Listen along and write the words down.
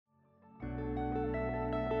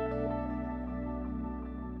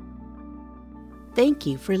Thank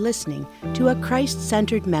you for listening to a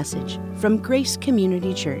Christ-centered message from Grace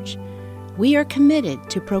Community Church. We are committed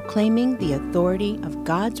to proclaiming the authority of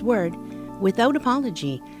God's Word without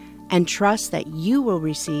apology and trust that you will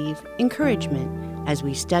receive encouragement as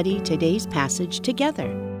we study today's passage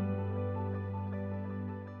together.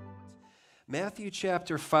 Matthew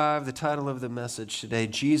chapter 5, the title of the message today,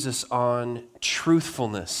 Jesus on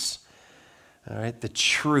Truthfulness. All right, the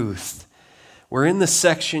truth. We're in the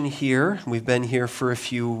section here, we've been here for a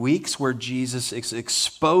few weeks, where Jesus is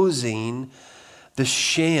exposing the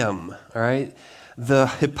sham, all right, the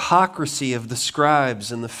hypocrisy of the scribes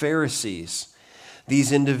and the Pharisees.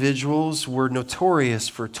 These individuals were notorious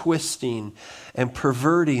for twisting and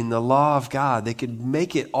perverting the law of God. They could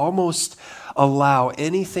make it almost allow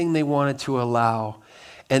anything they wanted to allow,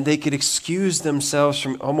 and they could excuse themselves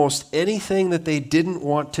from almost anything that they didn't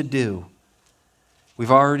want to do. We've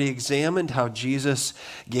already examined how Jesus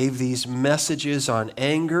gave these messages on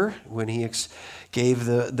anger when he gave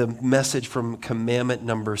the message from commandment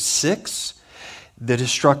number 6, the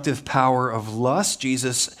destructive power of lust.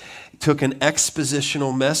 Jesus took an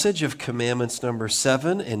expositional message of commandments number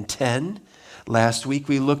 7 and 10. Last week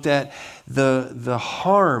we looked at the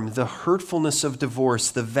harm, the hurtfulness of divorce,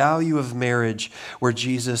 the value of marriage, where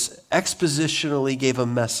Jesus expositionally gave a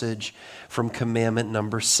message from commandment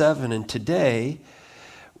number 7. And today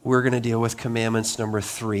we're going to deal with commandments number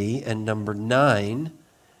 3 and number 9. You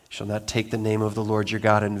shall not take the name of the Lord your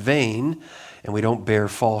God in vain, and we don't bear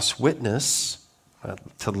false witness,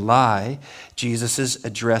 to lie. Jesus is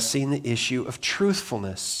addressing the issue of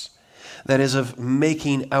truthfulness. That is, of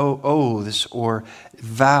making oaths or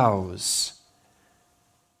vows.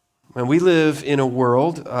 And we live in a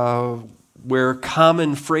world where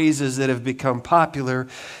common phrases that have become popular,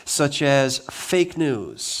 such as fake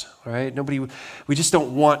news, right? We just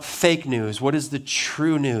don't want fake news. What is the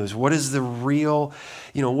true news? What is the real,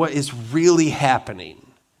 what is really happening?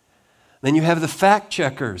 Then you have the fact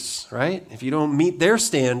checkers, right? If you don't meet their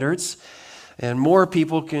standards, and more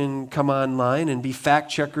people can come online and be fact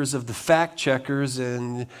checkers of the fact checkers,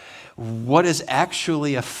 and what is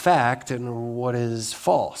actually a fact and what is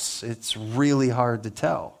false. It's really hard to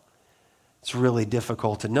tell. It's really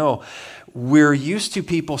difficult to know. We're used to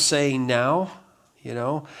people saying now,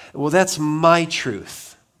 well, that's my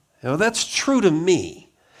truth. That's true to me.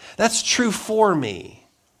 That's true for me.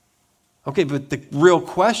 Okay, but the real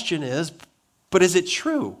question is, but is it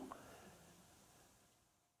true?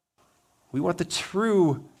 We want the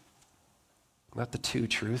true, not the two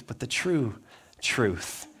truth, but the true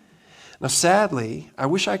truth. Now, sadly, I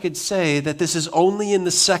wish I could say that this is only in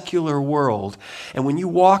the secular world. And when you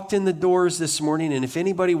walked in the doors this morning, and if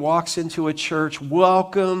anybody walks into a church,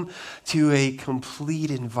 welcome to a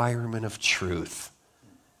complete environment of truth.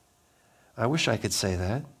 I wish I could say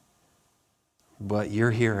that. But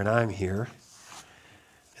you're here and I'm here.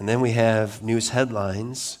 And then we have news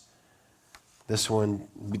headlines. This one,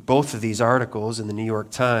 both of these articles in the New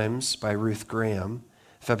York Times by Ruth Graham,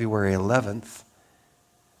 February 11th.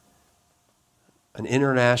 An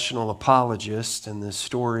international apologist, and the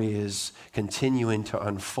story is continuing to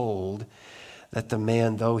unfold, that the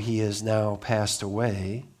man, though he is now passed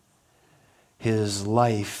away, his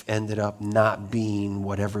life ended up not being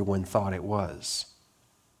what everyone thought it was.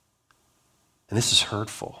 And this is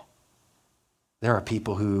hurtful. There are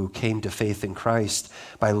people who came to faith in Christ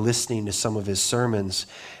by listening to some of his sermons,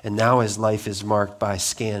 and now his life is marked by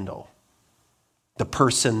scandal. The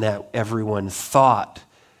person that everyone thought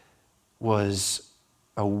was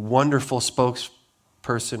a wonderful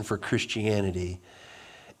spokesperson for Christianity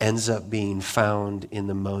ends up being found in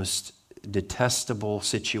the most detestable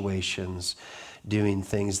situations, doing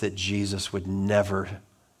things that Jesus would never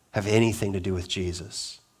have anything to do with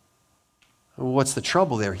Jesus. What's the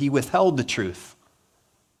trouble there? He withheld the truth.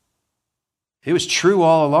 It was true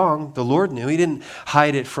all along. The Lord knew. He didn't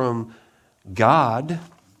hide it from God,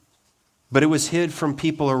 but it was hid from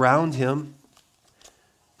people around him.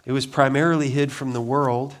 It was primarily hid from the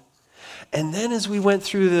world. And then as we went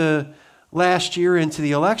through the last year into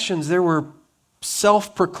the elections, there were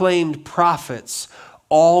self-proclaimed prophets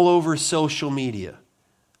all over social media.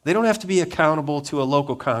 They don't have to be accountable to a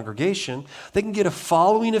local congregation. They can get a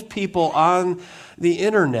following of people on the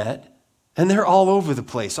internet, and they're all over the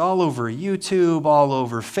place, all over YouTube, all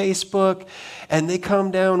over Facebook, and they come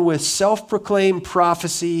down with self-proclaimed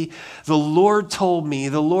prophecy. The Lord told me,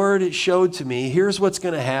 the Lord showed to me, here's what's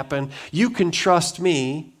going to happen. You can trust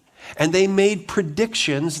me. And they made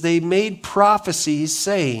predictions, they made prophecies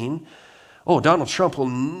saying, oh, Donald Trump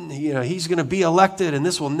will, he's going to be elected and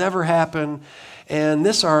this will never happen. And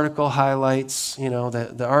this article highlights,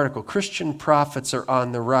 the article, Christian prophets are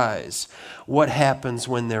on the rise. What happens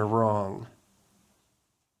when they're wrong?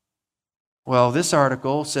 Well, this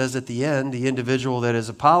article says at the end, the individual that has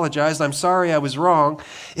apologized, I'm sorry I was wrong.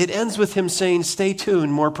 It ends with him saying, stay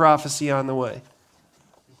tuned, more prophecy on the way.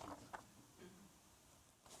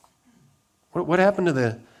 What happened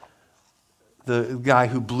to the guy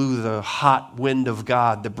who blew the hot wind of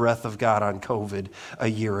God, the breath of God on COVID a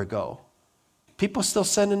year ago? People still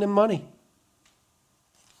sending him money.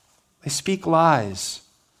 They speak lies.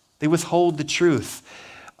 They withhold the truth.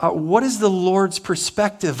 What is the Lord's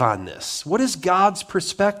perspective on this? What is God's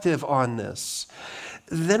perspective on this?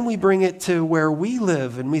 Then we bring it to where we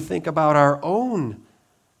live and we think about our own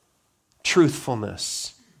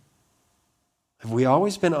truthfulness. Have we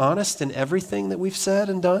always been honest in everything that we've said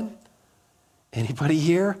and done? Anybody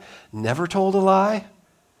here never told a lie?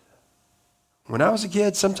 When I was a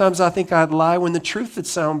kid, sometimes I think I'd lie when the truth would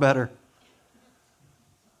sound better.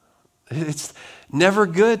 It's never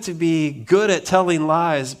good to be good at telling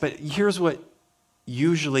lies, but here's what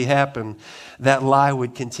usually happened. That lie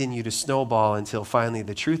would continue to snowball until finally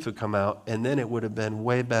the truth would come out, and then it would have been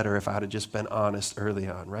way better if I'd have just been honest early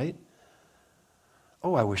on, right?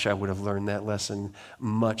 Oh, I wish I would have learned that lesson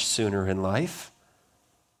much sooner in life.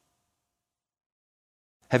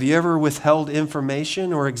 Have you ever withheld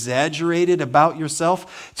information or exaggerated about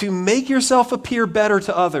yourself to make yourself appear better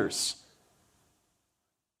to others?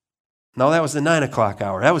 No, that was the 9 o'clock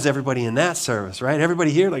hour. That was everybody in that service, right?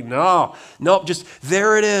 Everybody here like, nope, just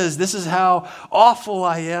there it is. This is how awful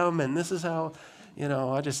I am, and this is how,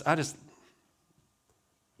 I just.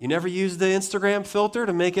 You never use the Instagram filter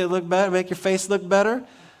to make it look better, make your face look better,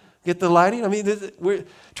 get the lighting? We're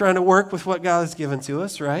trying to work with what God has given to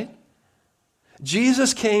us, right?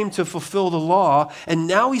 Jesus came to fulfill the law, and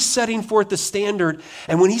now he's setting forth the standard.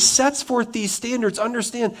 And when he sets forth these standards,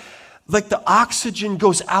 understand, like the oxygen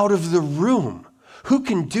goes out of the room. Who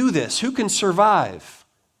can do this? Who can survive?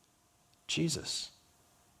 Jesus.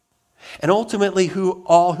 And ultimately,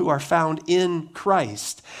 all who are found in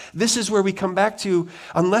Christ. This is where we come back to,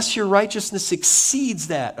 unless your righteousness exceeds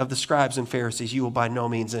that of the scribes and Pharisees, you will by no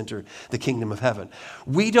means enter the kingdom of heaven.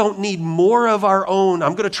 We don't need more of our own,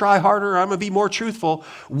 I'm going to try harder, I'm going to be more truthful.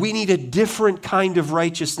 We need a different kind of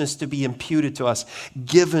righteousness to be imputed to us,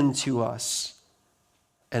 given to us.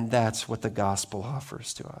 And that's what the gospel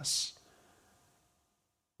offers to us.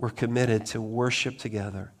 We're committed to worship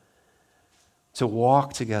together, to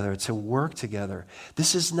walk together, to work together.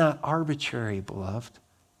 This is not arbitrary, beloved.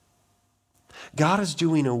 God is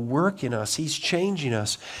doing a work in us. He's changing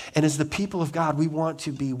us. And as the people of God, we will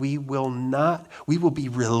be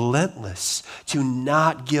relentless to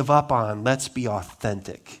not give up on. Let's be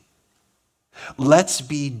authentic. Let's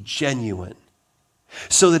be genuine.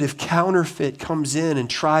 So that if counterfeit comes in and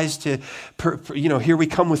tries to, here we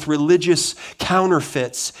come with religious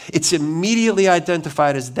counterfeits, it's immediately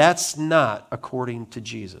identified as that's not according to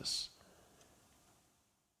Jesus.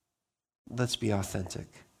 Let's be authentic.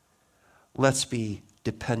 Let's be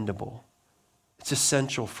dependable. It's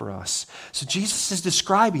essential for us. So Jesus is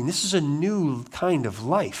describing, this is a new kind of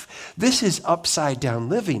life. This is upside down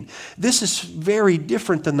living. This is very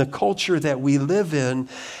different than the culture that we live in,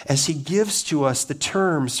 as he gives to us the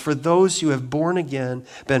terms for those who have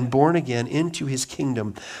been born again into his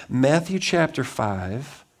kingdom. Matthew chapter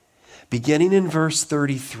 5, beginning in verse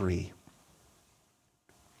 33.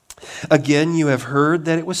 Again, you have heard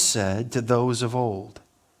that it was said to those of old,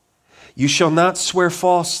 you shall not swear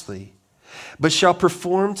falsely, but shall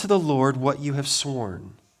perform to the Lord what you have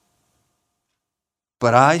sworn.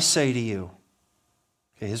 But I say to you,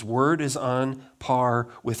 his word is on par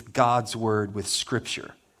with God's word, with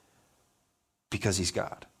Scripture, because he's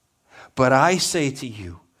God. But I say to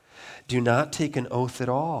you, do not take an oath at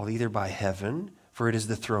all, either by heaven, for it is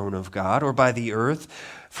the throne of God, or by the earth,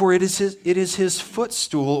 for it is his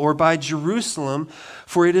footstool, or by Jerusalem,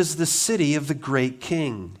 for it is the city of the great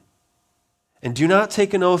King. And do not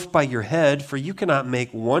take an oath by your head, for you cannot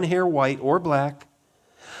make one hair white or black.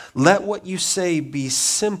 Let what you say be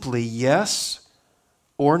simply yes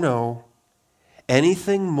or no.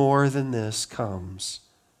 Anything more than this comes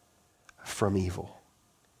from evil.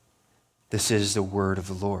 This is the word of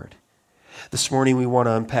the Lord. This morning we want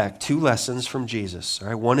to unpack two lessons from Jesus. All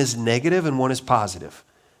right? One is negative and one is positive.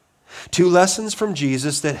 Two lessons from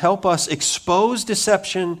Jesus that help us expose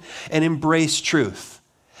deception and embrace truth.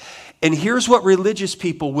 And here's what religious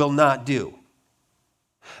people will not do.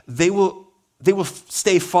 They will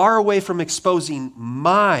stay far away from exposing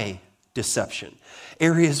my deception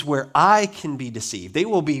areas where I can be deceived. They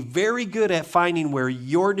will be very good at finding where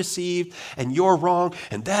you're deceived and you're wrong,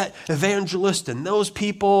 and that evangelist and those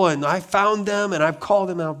people, and I found them and I've called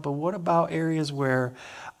them out. But what about areas where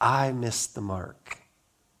I missed the mark?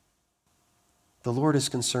 The Lord is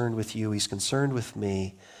concerned with you. He's concerned with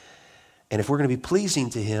me. And if we're going to be pleasing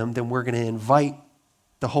to him, then we're going to invite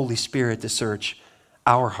the Holy Spirit to search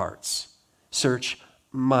our hearts. Search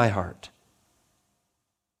my heart.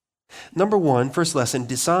 Number one, first lesson,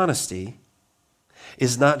 dishonesty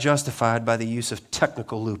is not justified by the use of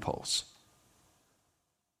technical loopholes.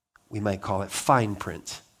 We might call it fine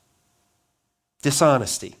print.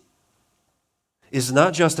 Dishonesty is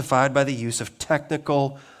not justified by the use of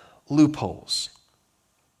technical loopholes.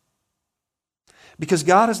 Because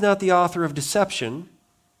God is not the author of deception,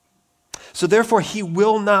 so therefore he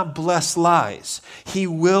will not bless lies. He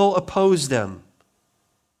will oppose them.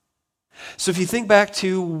 So if you think back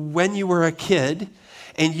to when you were a kid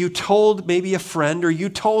and you told maybe a friend or you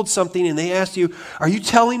told something and they asked you, are you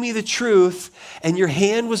telling me the truth? And your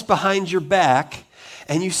hand was behind your back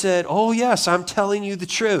and you said, oh yes, I'm telling you the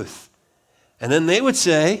truth. And then they would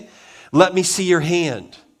say, let me see your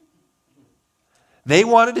hand. They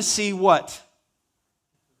wanted to see what?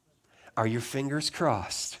 Are your fingers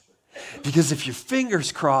crossed? Because if your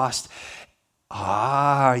fingers crossed,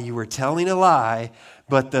 you were telling a lie,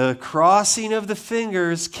 but the crossing of the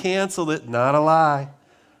fingers canceled it, not a lie.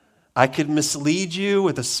 I could mislead you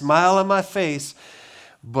with a smile on my face,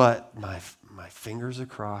 but my fingers are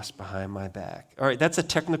crossed behind my back. All right, that's a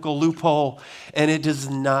technical loophole, and it does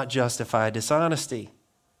not justify dishonesty.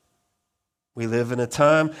 We live in a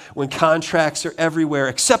time when contracts are everywhere.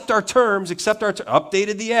 Accept our terms,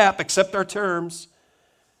 updated the app, accept our terms.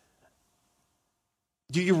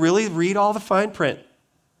 Do you really read all the fine print?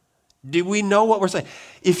 Do we know what we're saying?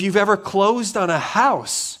 If you've ever closed on a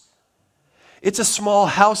house, it's a small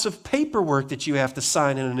house of paperwork that you have to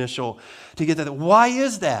sign an initial to get that. Why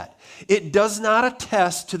is that? It does not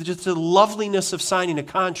attest to just the loveliness of signing a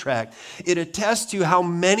contract. It attests to how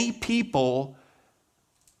many people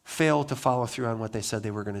fail to follow through on what they said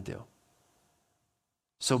they were going to do.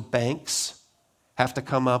 So banks have to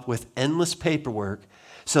come up with endless paperwork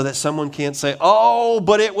so that someone can't say, oh,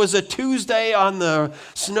 but it was a Tuesday on the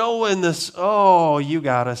snow and this. Oh, you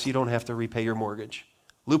got us. You don't have to repay your mortgage.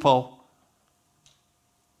 Loophole.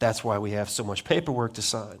 That's why we have so much paperwork to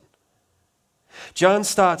sign. John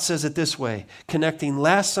Stott says it this way, connecting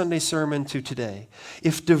last Sunday's sermon to today.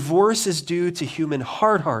 If divorce is due to human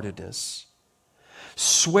hard-heartedness,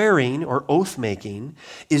 swearing or oath-making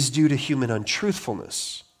is due to human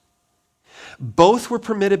untruthfulness. Both were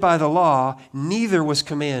permitted by the law, neither was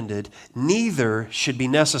commanded, neither should be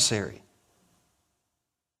necessary.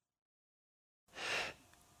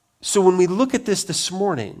 So when we look at this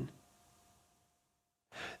morning,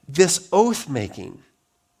 this oath-making,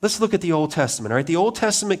 let's look at the Old Testament. All right, the Old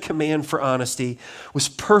Testament command for honesty was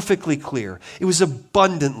perfectly clear. It was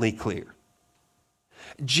abundantly clear.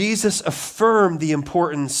 Jesus affirmed the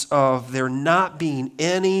importance of there not being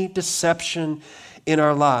any deception in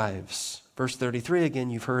our lives. Verse 33, again,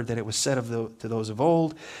 you've heard that it was said to those of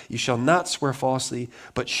old, you shall not swear falsely,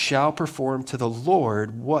 but shall perform to the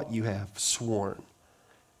Lord what you have sworn.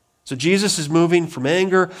 So Jesus is moving from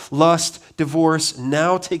anger, lust, divorce,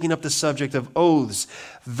 now taking up the subject of oaths,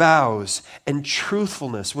 vows, and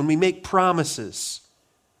truthfulness when we make promises.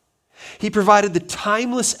 He provided the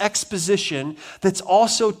timeless exposition that's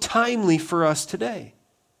also timely for us today.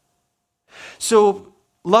 So,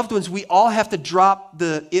 loved ones, we all have to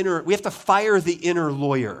we have to fire the inner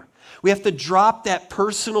lawyer. We have to drop that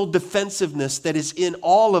personal defensiveness that is in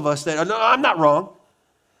all of us that, no, I'm not wrong.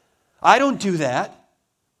 I don't do that.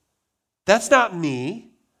 That's not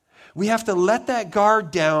me. We have to let that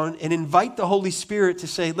guard down and invite the Holy Spirit to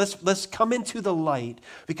say, let's come into the light,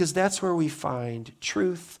 because that's where we find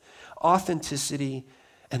truth, authenticity,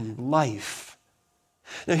 and life.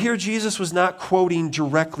 Now here Jesus was not quoting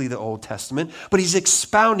directly the Old Testament, but he's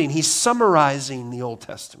expounding, he's summarizing the Old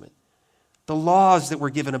Testament. The laws that were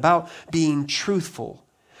given about being truthful.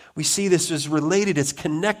 We see this as related, it's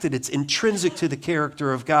connected, it's intrinsic to the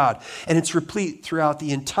character of God, and it's replete throughout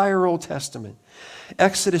the entire Old Testament.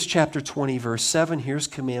 Exodus chapter 20, verse 7, here's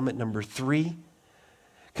commandment number 3.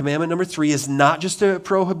 Commandment number 3 is not just a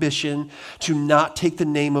prohibition to not take the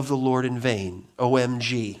name of the Lord in vain,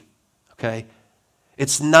 OMG, okay?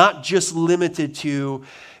 It's not just limited to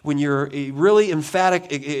when you're really emphatic,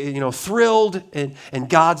 thrilled, and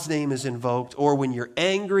God's name is invoked, or when you're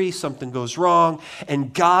angry, something goes wrong,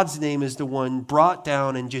 and God's name is the one brought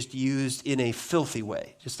down and just used in a filthy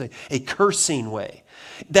way, just a cursing way.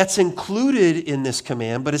 That's included in this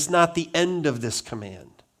command, but it's not the end of this command.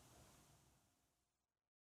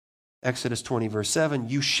 Exodus 20, verse 7,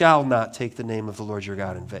 you shall not take the name of the Lord your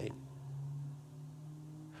God in vain.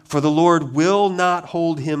 For the Lord will not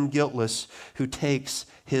hold him guiltless who takes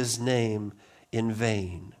his name in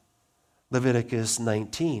vain. Leviticus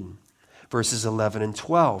 19, verses 11 and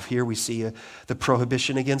 12. Here we see the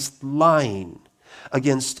prohibition against lying,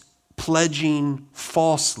 against pledging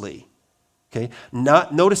falsely. Okay?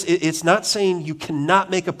 Notice it's not saying you cannot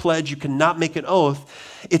make a pledge, you cannot make an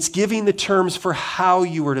oath. It's giving the terms for how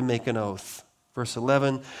you were to make an oath. Verse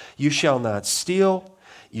 11, you shall not steal,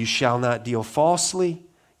 you shall not deal falsely,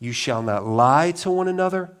 you shall not lie to one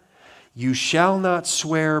another. You shall not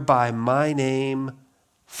swear by my name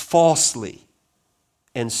falsely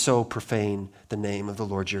and so profane the name of the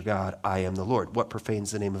Lord your God. I am the Lord. What profanes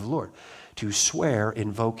the name of the Lord? To swear,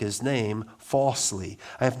 invoke his name falsely.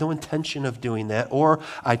 I have no intention of doing that, or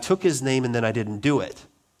I took his name and then I didn't do it.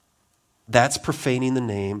 That's profaning the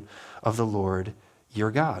name of the Lord your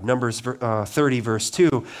God. Numbers 30, verse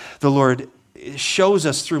 2, the Lord shows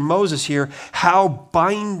us through Moses here how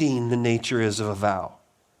binding the nature is of a vow.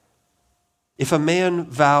 If a man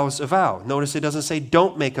vows a vow, notice it doesn't say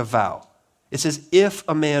don't make a vow. It says if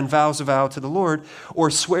a man vows a vow to the Lord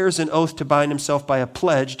or swears an oath to bind himself by a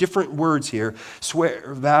pledge, different words here,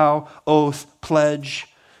 swear, vow, oath, pledge,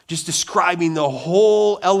 just describing the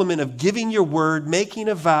whole element of giving your word, making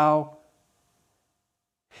a vow.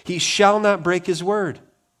 He shall not break his word.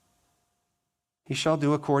 He shall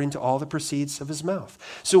do according to all that proceeds of his mouth.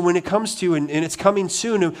 So when it comes to, and it's coming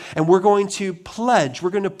soon, and we're going to pledge, we're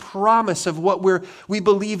going to promise of what we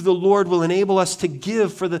believe the Lord will enable us to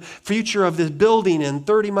give for the future of this building and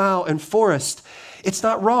 30 Mile and Forest, it's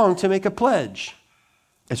not wrong to make a pledge.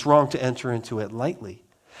 It's wrong to enter into it lightly.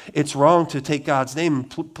 It's wrong to take God's name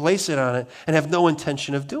and place it on it and have no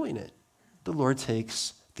intention of doing it. The Lord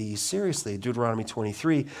takes these seriously. Deuteronomy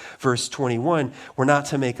 23, verse 21, we're not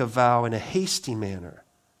to make a vow in a hasty manner.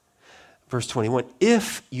 Verse 21,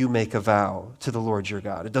 if you make a vow to the Lord your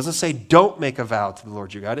God. It doesn't say don't make a vow to the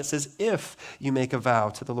Lord your God. It says if you make a vow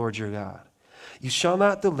to the Lord your God. You shall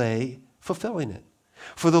not delay fulfilling it.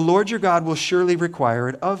 For the Lord your God will surely require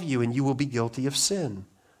it of you, and you will be guilty of sin.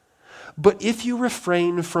 But if you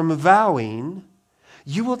refrain from vowing,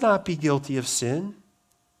 you will not be guilty of sin.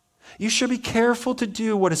 You should be careful to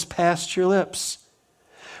do what has passed your lips.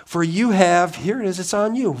 For you have, here it is, it's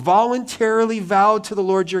on you, voluntarily vowed to the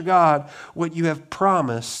Lord your God what you have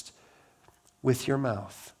promised with your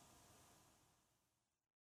mouth.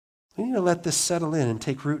 We need to let this settle in and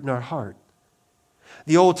take root in our heart.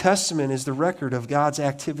 The Old Testament is the record of God's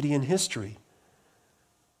activity in history.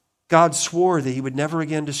 God swore that he would never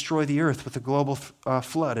again destroy the earth with a global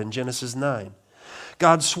flood in Genesis 9.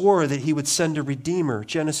 God swore that he would send a redeemer,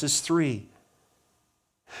 Genesis 3.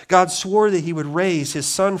 God swore that he would raise his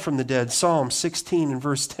son from the dead, Psalm 16 and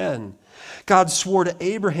verse 10. God swore to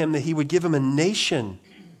Abraham that he would give him a nation,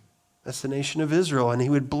 that's the nation of Israel, and he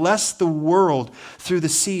would bless the world through the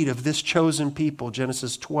seed of this chosen people,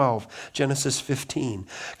 Genesis 12, Genesis 15.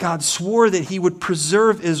 God swore that he would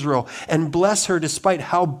preserve Israel and bless her despite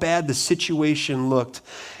how bad the situation looked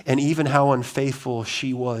and even how unfaithful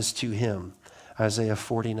she was to him. Isaiah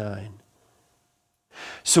 49.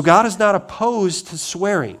 So God is not opposed to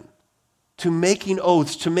swearing, to making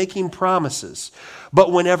oaths, to making promises.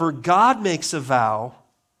 But whenever God makes a vow,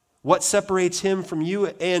 what separates him from you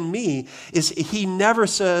and me is he never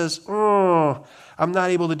says, oh, I'm not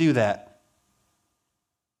able to do that.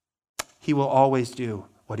 He will always do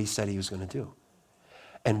what he said he was going to do.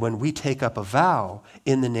 And when we take up a vow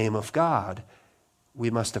in the name of God, we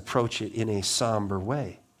must approach it in a somber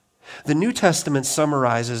way. The New Testament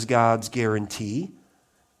summarizes God's guarantee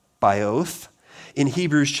by oath in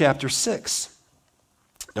Hebrews chapter 6.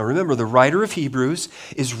 Now remember, the writer of Hebrews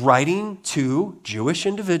is writing to Jewish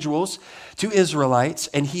individuals, to Israelites,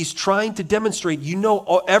 and he's trying to demonstrate,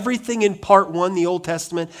 everything in part 1, the Old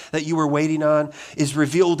Testament that you were waiting on, is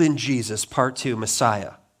revealed in Jesus, part 2,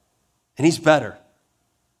 Messiah. And he's better.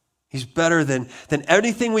 He's better than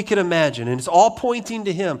anything we could imagine, and it's all pointing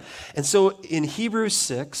to him. And so in Hebrews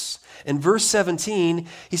 6, in verse 17,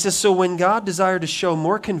 he says, so when God desired to show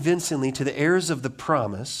more convincingly to the heirs of the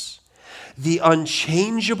promise the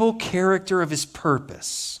unchangeable character of his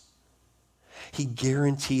purpose, he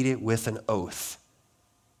guaranteed it with an oath.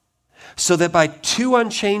 so that by two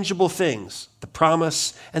unchangeable things, the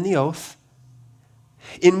promise and the oath,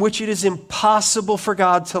 in which it is impossible for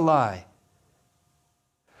God to lie,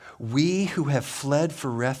 we who have fled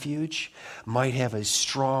for refuge might have a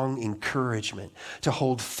strong encouragement to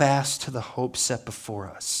hold fast to the hope set before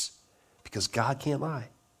us, because God can't lie.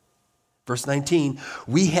 Verse 19,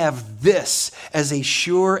 we have this as a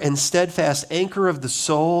sure and steadfast anchor of the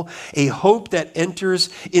soul, a hope that enters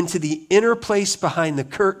into the inner place behind the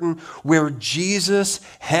curtain where Jesus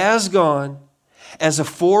has gone as a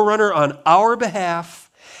forerunner on our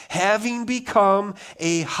behalf, having become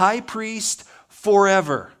a high priest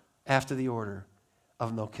forever after the order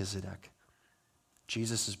of Melchizedek.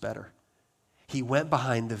 Jesus is better. He went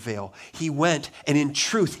behind the veil. He went, and in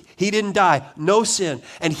truth, he didn't die, no sin.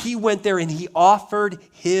 And he went there and he offered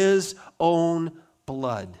his own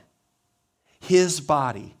blood, his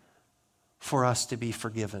body, for us to be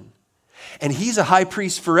forgiven. And he's a high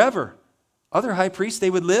priest forever. Other high priests, they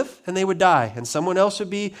would live and they would die. And someone else would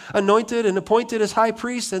be anointed and appointed as high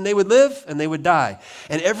priest, and they would live and they would die.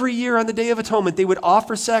 And every year on the Day of Atonement, they would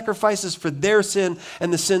offer sacrifices for their sin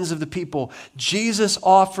and the sins of the people. Jesus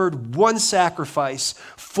offered one sacrifice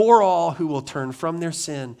for all who will turn from their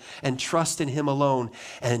sin and trust in him alone.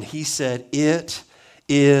 And he said, it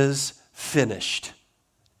is finished.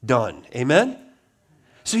 Done. Amen?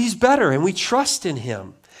 So he's better, and we trust in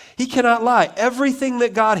him. He cannot lie. Everything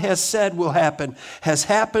that God has said will happen, has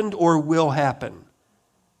happened, or will happen.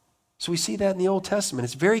 So we see that in the Old Testament.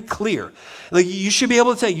 It's very clear. Like, you should be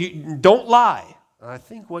able to say, don't lie. I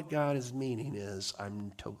think what God is meaning is,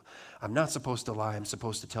 I'm not supposed to lie. I'm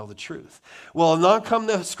supposed to tell the truth. Well, along come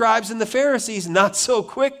the scribes and the Pharisees, not so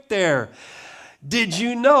quick there. Did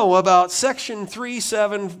you know about section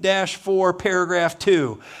 37-4, paragraph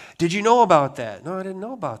 2? Did you know about that? No, I didn't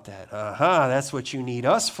know about that. That's what you need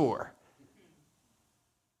us for.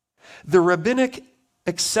 The rabbinic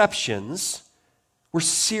exceptions were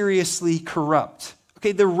seriously corrupt.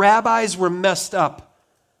 Okay, the rabbis were messed up.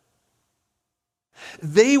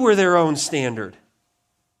 They were their own standard.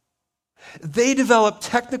 They developed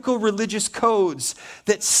technical religious codes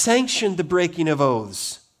that sanctioned the breaking of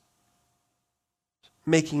oaths,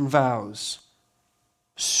 making vows,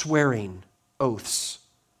 swearing oaths.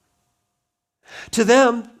 To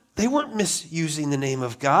them, they weren't misusing the name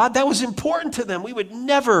of God. That was important to them. We would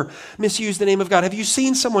never misuse the name of God. Have you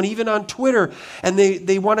seen someone, even on Twitter, and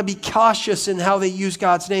they want to be cautious in how they use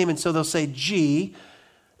God's name, and so they'll say G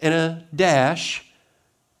and a dash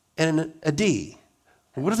and a D.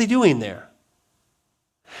 What are they doing there?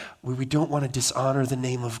 We don't want to dishonor the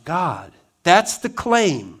name of God. That's the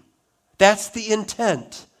claim. That's the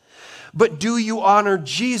intent. But do you honor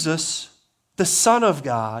Jesus, the Son of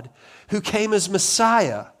God, who came as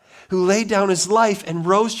Messiah, who laid down his life and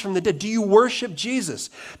rose from the dead? Do you worship Jesus?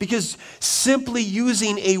 Because simply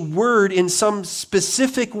using a word in some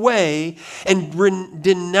specific way and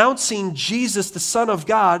denouncing Jesus, the Son of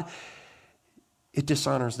God, it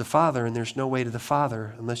dishonors the Father, and there's no way to the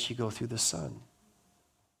Father unless you go through the Son.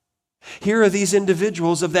 Here are these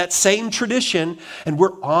individuals of that same tradition, and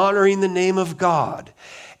we're honoring the name of God.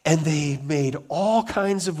 And they made all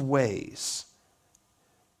kinds of ways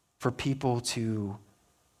for people to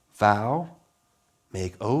vow,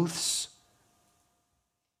 make oaths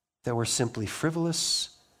that were simply frivolous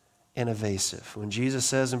and evasive. When Jesus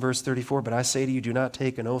says in verse 34, but I say to you, do not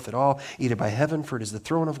take an oath at all, either by heaven, for it is the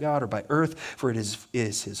throne of God, or by earth, for it is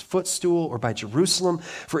his footstool, or by Jerusalem,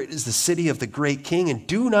 for it is the city of the great king. And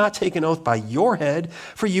do not take an oath by your head,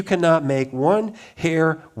 for you cannot make one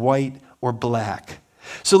hair white or black.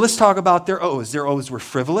 So let's talk about their oaths. Their oaths were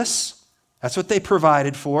frivolous. That's what they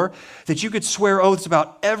provided for, that you could swear oaths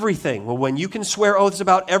about everything. Well, when you can swear oaths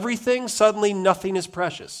about everything, suddenly nothing is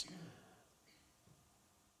precious.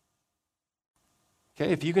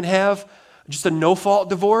 Okay, if you can have just a no-fault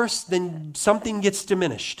divorce, then something gets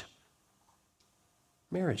diminished.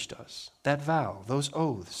 Marriage does. That vow, those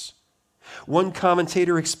oaths. One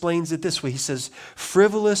commentator explains it this way. He says,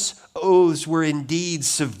 frivolous oaths were indeed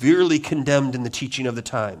severely condemned in the teaching of the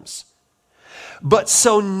times. But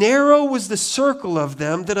so narrow was the circle of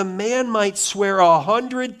them that a man might swear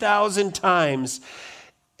 100,000 times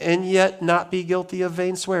and yet not be guilty of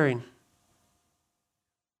vain swearing.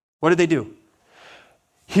 What did they do?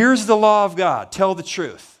 Here's the law of God. Tell the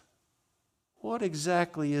truth. What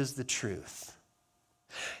exactly is the truth?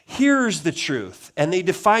 Here's the truth. And they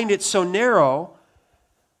defined it so narrow,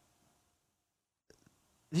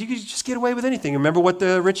 you could just get away with anything. Remember what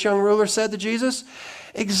the rich young ruler said to Jesus?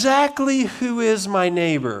 Exactly who is my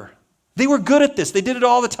neighbor? They were good at this. They did it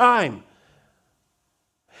all the time.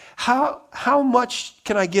 how much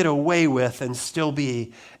can I get away with and still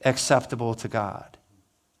be acceptable to God?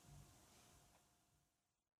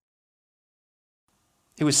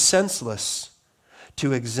 It was senseless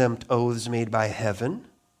to exempt oaths made by heaven,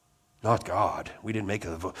 not God. We didn't make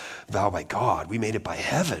a vow by God. We made it by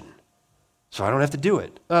heaven. So I don't have to do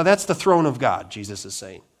it. That's the throne of God, Jesus is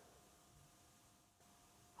saying.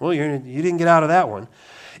 Well, you didn't get out of that one.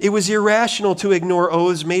 It was irrational to ignore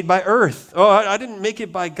oaths made by earth. Oh, I didn't make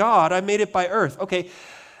it by God. I made it by earth. Okay,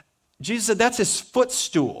 Jesus said that's his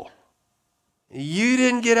footstool. You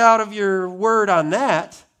didn't get out of your word on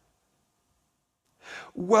that.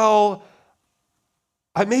 Well,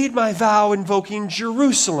 I made my vow invoking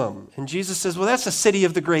Jerusalem. And Jesus says, well, that's the city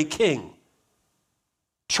of the great king.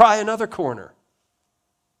 Try another corner.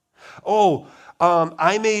 Oh,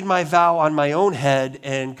 I made my vow on my own head,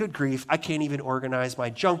 and good grief, I can't even organize my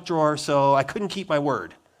junk drawer, so I couldn't keep my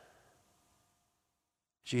word.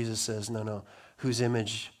 Jesus says, no. Whose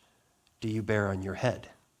image do you bear on your head?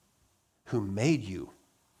 Who made you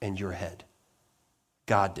and your head?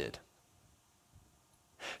 God did.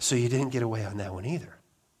 So you didn't get away on that one either.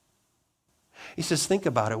 He says, think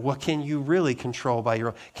about it. What can you really control by your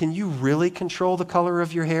own? Can you really control the color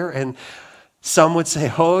of your hair? And some would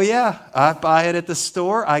say, oh yeah, I buy it at the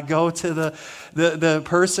store. I go to the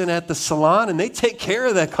person at the salon and they take care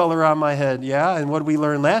of that color on my head. Yeah, and what did we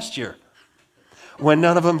learn last year? When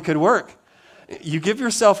none of them could work. You give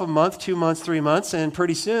yourself a month, 2 months, 3 months, and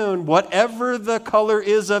pretty soon, whatever the color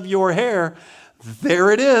is of your hair,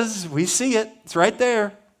 there it is. We see it. It's right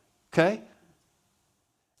there. Okay?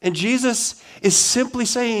 And Jesus is simply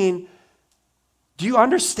saying, do you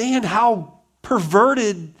understand how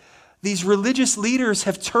perverted these religious leaders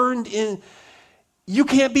have turned in? You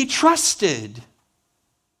can't be trusted.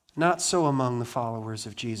 Not so among the followers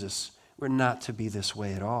of Jesus. We're not to be this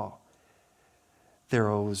way at all. Their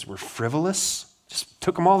oaths were frivolous. Just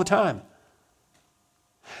took them all the time.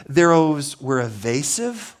 Their oaths were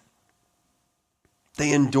evasive.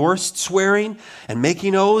 They endorsed swearing and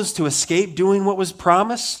making oaths to escape doing what was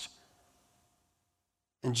promised.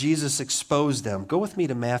 And Jesus exposed them. Go with me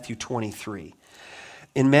to Matthew 23.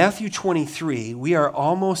 In Matthew 23, we are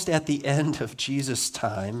almost at the end of Jesus'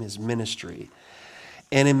 time, his ministry.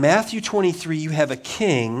 And in Matthew 23, you have a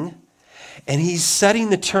king, and he's setting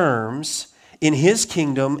the terms in his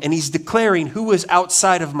kingdom, and he's declaring who is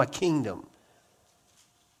outside of my kingdom.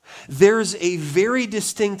 There's a very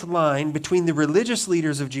distinct line between the religious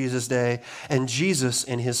leaders of Jesus' day and Jesus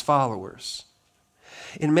and his followers.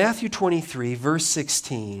 In Matthew 23, verse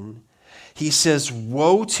 16, he says,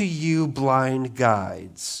 woe to you, blind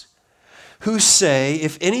guides, who say,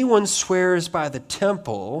 if anyone swears by the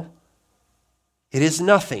temple, it is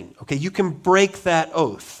nothing. Okay, you can break that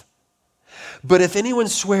oath. But if anyone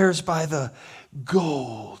swears by the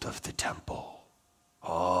gold of the temple,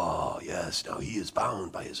 oh, yes, now he is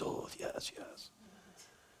bound by his oath. Yes.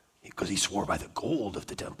 Because he swore by the gold of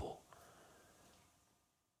the temple.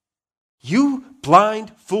 You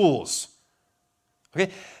blind fools.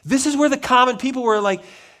 Okay, this is where the common people were like,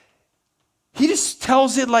 he just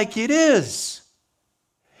tells it like it is.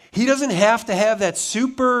 He doesn't have to have that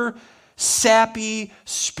super sappy,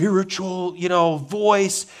 spiritual,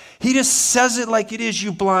 voice. He just says it like it is,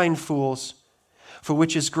 you blind fools. For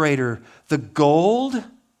which is greater, the gold?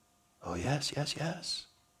 Oh, yes.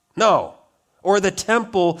 No. Or the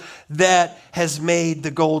temple that has made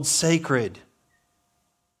the gold sacred.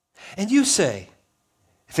 And you say,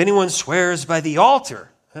 if anyone swears by the altar,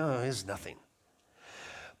 oh, it is nothing.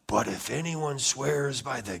 But if anyone swears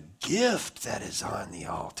by the gift that is on the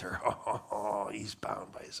altar, oh, he's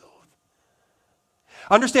bound by his oath.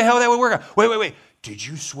 Understand how that would work out. Wait. Did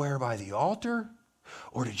you swear by the altar?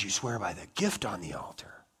 Or did you swear by the gift on the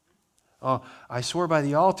altar? Oh, I swore by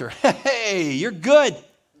the altar. Hey, you're good.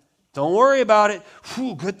 Don't worry about it.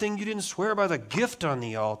 Whew, good thing you didn't swear by the gift on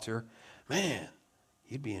the altar. Man,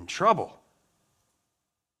 you'd be in trouble.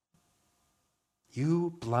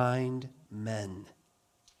 You blind men.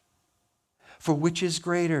 For which is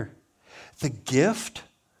greater, the gift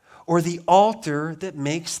or the altar that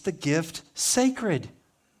makes the gift sacred?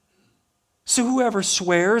 So whoever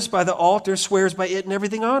swears by the altar swears by it and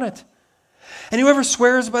everything on it. And whoever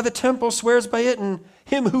swears by the temple swears by it and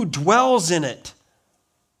him who dwells in it.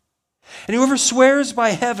 And whoever swears by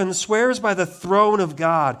heaven swears by the throne of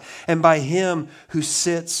God and by him who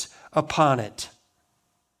sits upon it.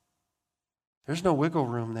 There's no wiggle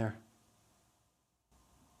room there.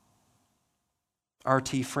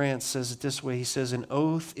 R.T. France says it this way. He says, an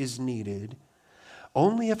oath is needed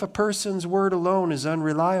only if a person's word alone is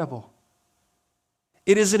unreliable.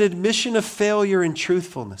 It is an admission of failure in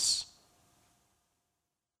truthfulness.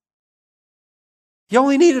 You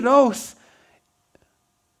only need an oath.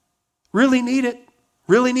 Really need it.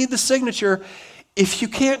 Really need the signature if you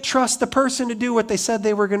can't trust the person to do what they said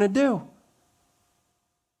they were going to do.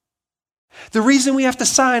 The reason we have to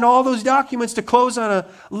sign all those documents to close on a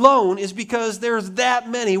loan is because there's that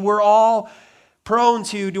many. We're all prone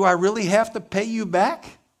to, do I really have to pay you back?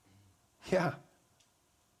 Yeah.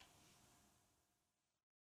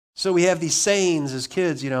 So we have these sayings as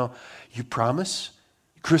kids, you promise,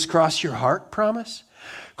 crisscross your heart, promise,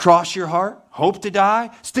 cross your heart, hope to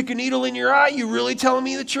die, stick a needle in your eye, you really telling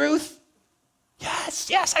me the truth?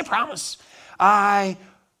 Yes, I promise. I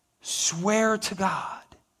swear to God.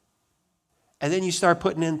 And then you start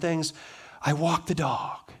putting in things, I walked the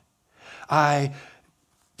dog, I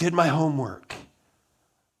did my homework,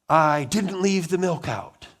 I didn't leave the milk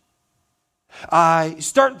out. I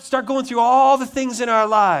start going through all the things in our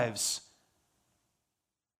lives.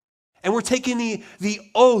 And we're taking the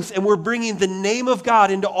oath and we're bringing the name of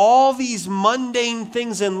God into all these mundane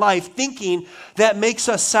things in life, thinking that makes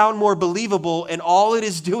us sound more believable. And all it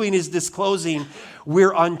is doing is disclosing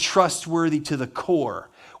we're untrustworthy to the core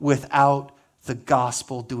without the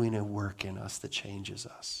gospel doing a work in us that changes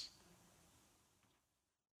us.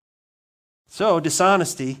 So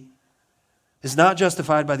dishonesty is not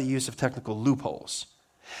justified by the use of technical loopholes.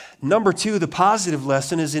 Number 2, the positive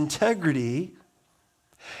lesson is integrity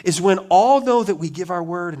is when all know that we give our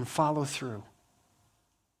word and follow through.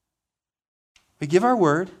 We give our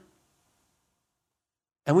word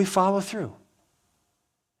and we follow through.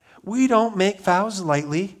 We don't make vows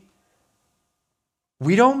lightly.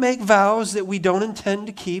 We don't make vows that we don't intend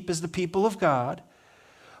to keep as the people of God.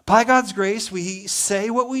 By God's grace, we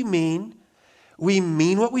say what we mean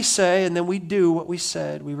what we say, and then we do what we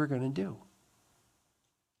said we were going to do.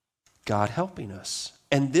 God helping us.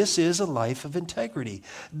 And this is a life of integrity.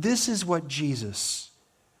 This is what Jesus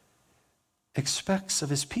expects of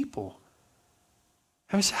his people.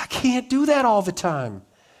 I can't do that all the time.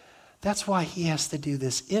 That's why he has to do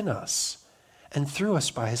this in us and through us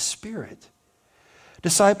by his Spirit.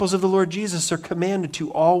 Disciples of the Lord Jesus are commanded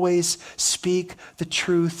to always speak the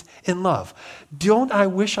truth in love. Don't I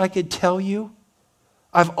wish I could tell you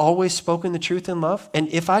I've always spoken the truth in love? And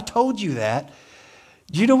if I told you that,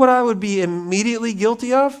 do you know what I would be immediately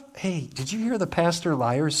guilty of? Hey, did you hear the Pastor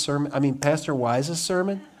Wise's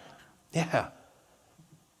sermon? Yeah.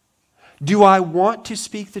 Do I want to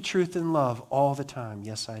speak the truth in love all the time?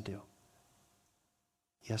 Yes, I do.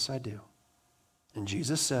 Yes, I do. And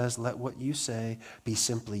Jesus says, let what you say be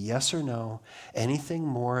simply yes or no. Anything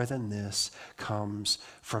more than this comes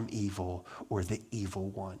from evil or the evil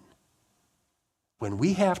one. When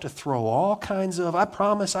we have to throw all kinds of, I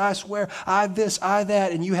promise, I swear, I this, I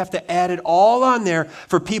that, and you have to add it all on there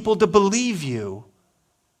for people to believe you,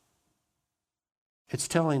 it's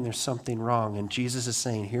telling there's something wrong. And Jesus is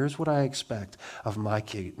saying, here's what I expect of my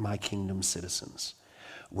kingdom citizens.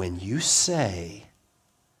 When you say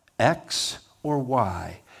X or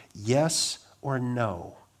Y, yes or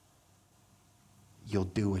no, you'll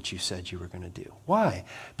do what you said you were going to do. Why?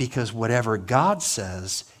 Because whatever God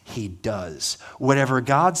says, he does. Whatever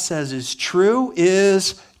God says is true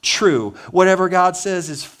is true. Whatever God says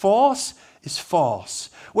is false is false.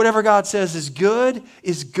 Whatever God says is good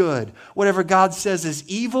is good. Whatever God says is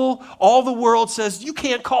evil, all the world says, you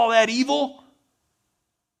can't call that evil.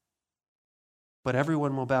 But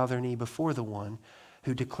everyone will bow their knee before the one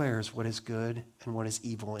who declares what is good and what is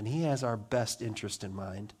evil. And he has our best interest in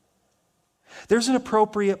mind. There's an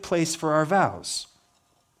appropriate place for our vows.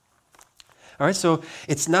 All right, so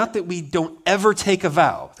it's not that we don't ever take a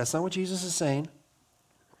vow. That's not what Jesus is saying.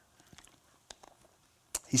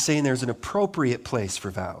 He's saying there's an appropriate place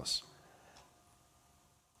for vows.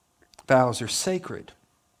 Vows are sacred.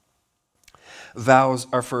 Vows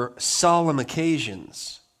are for solemn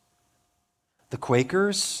occasions. The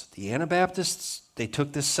Quakers, the Anabaptists, they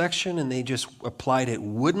took this section and they just applied it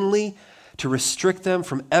woodenly to restrict them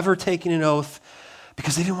from ever taking an oath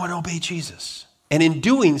because they didn't want to obey Jesus. And in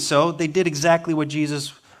doing so, they did exactly what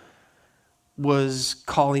Jesus was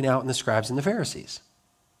calling out in the scribes and the Pharisees.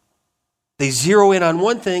 They zero in on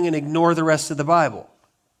one thing and ignore the rest of the Bible.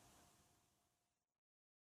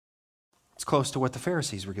 It's close to what the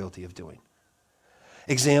Pharisees were guilty of doing.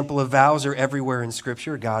 Example of vows are everywhere in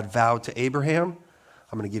Scripture. God vowed to Abraham,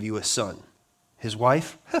 I'm going to give you a son. His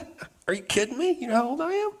wife, are you kidding me? You know how old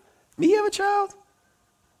I am? Me have a child?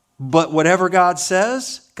 But whatever God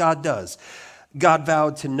says, God does. God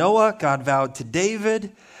vowed to Noah. God vowed to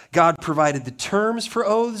David. God provided the terms for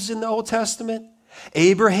oaths in the Old Testament.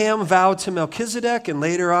 Abraham vowed to Melchizedek and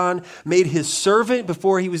later on made his servant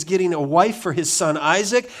before he was getting a wife for his son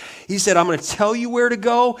Isaac. He said, I'm going to tell you where to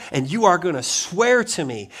go and you are going to swear to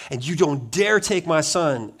me and you don't dare take my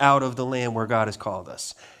son out of the land where God has called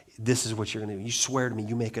us. This is what you're going to do. You swear to me,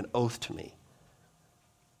 you make an oath to me.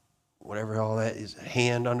 Whatever all that is,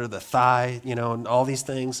 hand under the thigh, and all these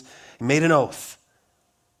things. He made an oath.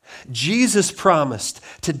 Jesus promised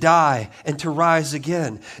to die and to rise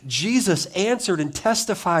again. Jesus answered and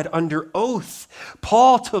testified under oath.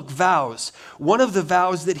 Paul took vows. One of the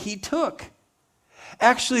vows that he took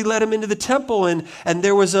actually led him into the temple, and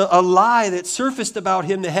there was a lie that surfaced about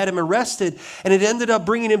him that had him arrested, and it ended up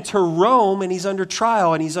bringing him to Rome, and he's under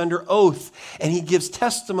trial, and he's under oath, and he gives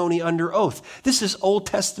testimony under oath. This is Old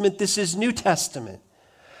Testament. This is New Testament.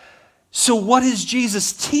 So what is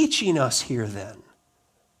Jesus teaching us here then?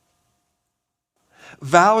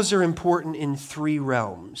 Vows are important in three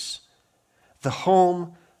realms: the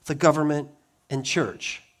home, the government, and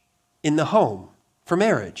church. In the home, for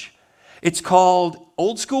marriage, it's called,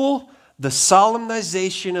 old school, the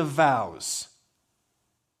solemnization of vows.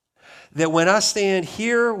 That when I stand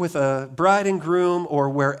here with a bride and groom or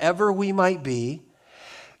wherever we might be,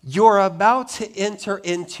 you're about to enter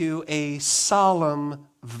into a solemn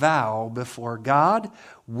vow before God,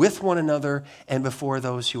 with one another, and before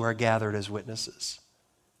those who are gathered as witnesses.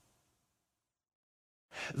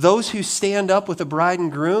 Those who stand up with a bride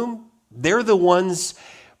and groom, they're the ones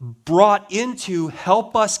brought in to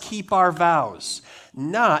help us keep our vows,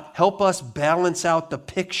 not help us balance out the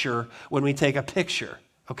picture when we take a picture,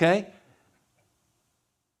 okay?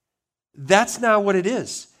 That's not what it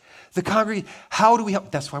is. The congregation, how do we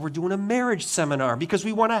help? That's why we're doing a marriage seminar, because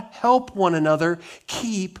we want to help one another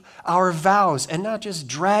keep our vows and not just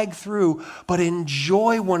drag through, but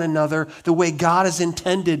enjoy one another the way God has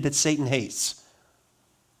intended that Satan hates.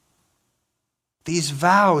 These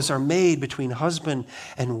vows are made between husband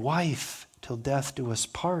and wife till death do us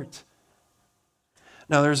part.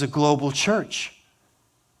 Now there's a global church.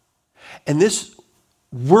 And this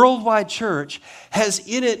worldwide church has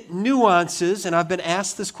in it nuances, and I've been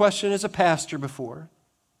asked this question as a pastor before,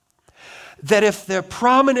 that if the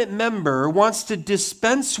prominent member wants to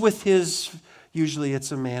dispense with his, usually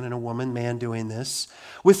it's a man and a woman, man doing this,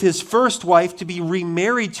 with his first wife to be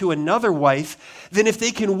remarried to another wife, then if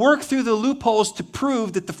they can work through the loopholes to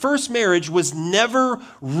prove that the first marriage was never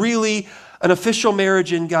really an official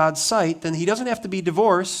marriage in God's sight, then he doesn't have to be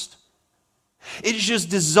divorced. It's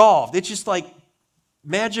just dissolved. It's just like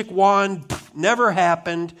magic wand, never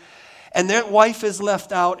happened, and that wife is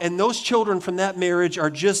left out, and those children from that marriage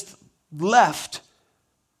are just left.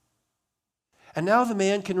 And now the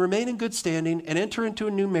man can remain in good standing and enter into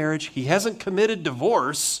a new marriage. He hasn't committed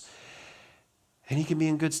divorce, and he can be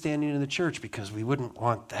in good standing in the church, because we wouldn't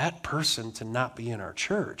want that person to not be in our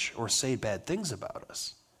church or say bad things about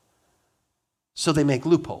us. So they make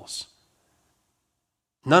loopholes.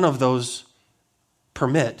 None of those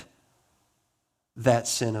permit that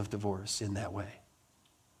sin of divorce in that way.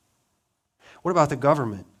 What about the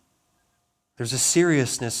government? There's a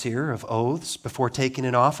seriousness here of oaths before taking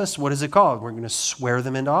an office. What is it called? We're going to swear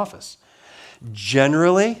them into office.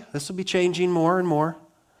 Generally, this will be changing more and more.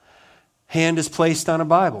 Hand is placed on a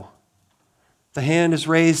Bible. The hand is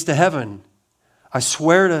raised to heaven. I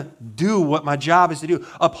swear to do what my job is to do.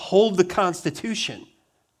 Uphold the Constitution.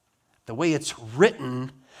 The way it's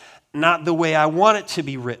written, not the way I want it to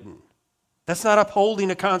be written. That's not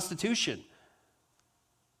upholding a Constitution.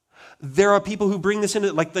 There are people who bring this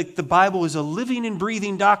into, like the Bible is a living and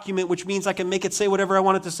breathing document, which means I can make it say whatever I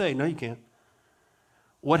want it to say. No, you can't.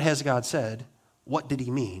 What has God said? What did he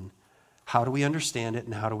mean? How do we understand it,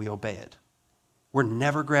 and how do we obey it? We're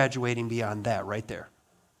never graduating beyond that right there.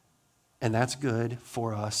 And that's good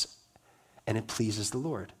for us, and it pleases the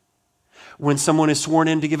Lord. When someone is sworn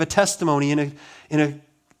in to give a testimony in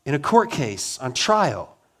a court case, on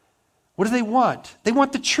trial, what do they want? They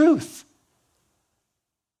want the truth.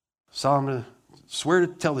 So I'm going to swear to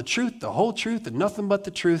tell the truth, the whole truth, and nothing but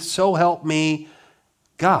the truth, so help me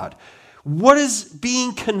God. What is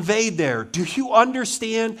being conveyed there? Do you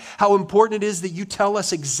understand how important it is that you tell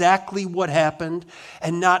us exactly what happened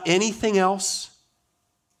and not anything else?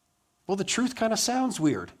 Well, the truth kind of sounds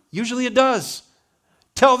weird. Usually it does.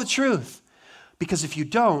 Tell the truth. Because if you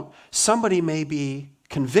don't, somebody may be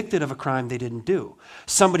convicted of a crime they didn't do.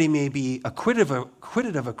 Somebody may be acquitted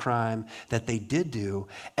of a crime that they did do,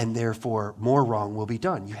 and therefore more wrong will be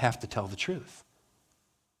done. You have to tell the truth.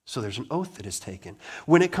 So there's an oath that is taken.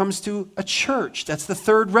 When it comes to a church, that's the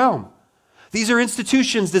third realm. These are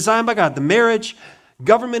institutions designed by God. The marriage,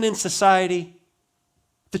 government and society,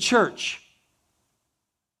 the church.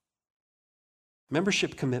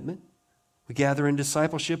 Membership commitment. We gather in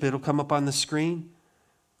discipleship. It'll come up on the screen.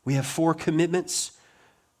 We have 4 commitments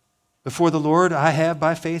before the Lord. I have,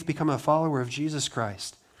 by faith, become a follower of Jesus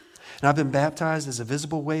Christ. And I've been baptized as a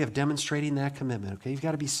visible way of demonstrating that commitment. Okay, you've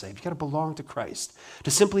got to be saved. You've got to belong to Christ.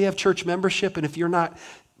 To simply have church membership, and if you're not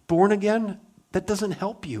born again, that doesn't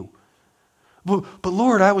help you. But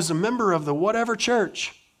Lord, I was a member of the whatever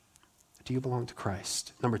church. Do you belong to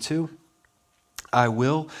Christ? Number 2, I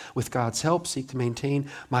will, with God's help, seek to maintain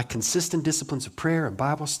my consistent disciplines of prayer and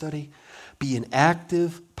Bible study, be an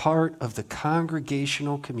active part of the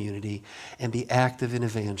congregational community, and be active in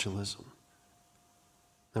evangelism.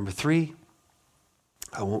 Number 3,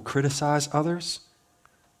 I won't criticize others.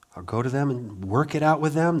 I'll go to them and work it out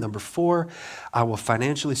with them. Number 4, I will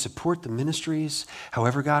financially support the ministries.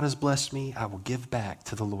 However God has blessed me, I will give back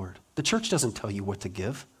to the Lord. The church doesn't tell you what to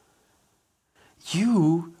give.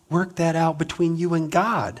 You work that out between you and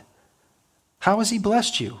God. How has He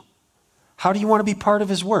blessed you? How do you want to be part of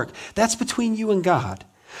His work? That's between you and God.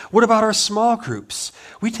 What about our small groups?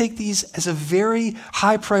 We take these as a very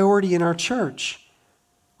high priority in our church.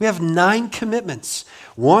 We have 9 commitments.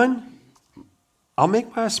 1, I'll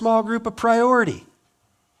make my small group a priority.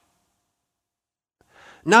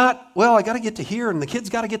 Not, well, I got to get to here, and the kids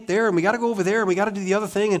got to get there, and we got to go over there, and we got to do the other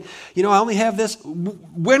thing, and, I only have this.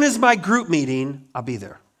 When is my group meeting? I'll be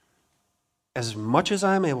there. As much as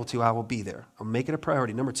I'm able to, I will be there. I'll make it a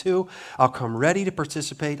priority. Number 2, I'll come ready to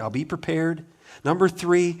participate. I'll be prepared. Number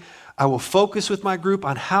 3, I will focus with my group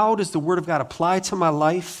on how does the Word of God apply to my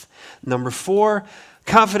life. Number 4,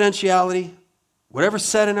 confidentiality. Whatever's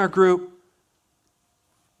said in our group,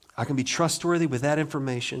 I can be trustworthy with that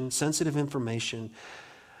information, sensitive information.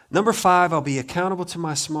 Number 5, I'll be accountable to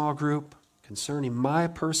my small group concerning my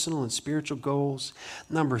personal and spiritual goals.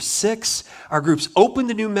 Number 6, our group's open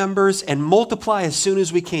to new members and multiply as soon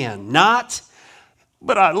as we can. Not,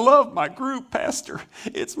 but I love my group, Pastor.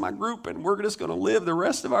 It's my group, and we're just going to live the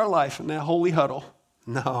rest of our life in that holy huddle.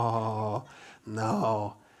 No.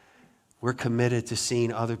 We're committed to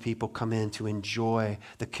seeing other people come in to enjoy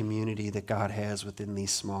the community that God has within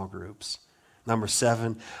these small groups. Number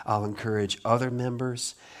 7, I'll encourage other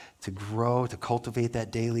members to grow, to cultivate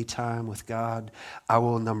that daily time with God. I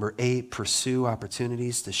will, number 8, pursue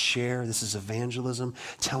opportunities to share. This is evangelism,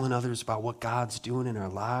 telling others about what God's doing in our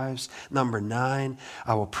lives. Number 9,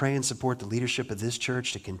 I will pray and support the leadership of this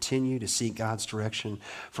church to continue to seek God's direction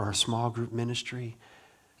for our small group ministry.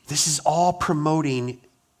 This is all promoting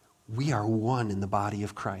we are one in the body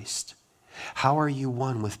of Christ. How are you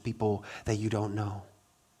one with people that you don't know?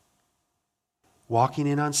 Walking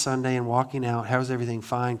in on Sunday and walking out, how's everything?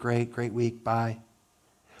 Fine, great week, bye.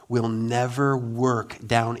 Will never work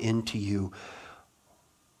down into you,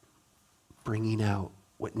 bringing out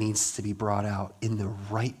what needs to be brought out in the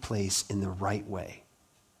right place, in the right way.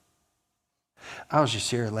 I was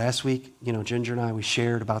just here last week, Ginger and I, we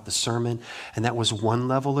shared about the sermon, and that was one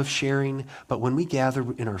level of sharing. But when we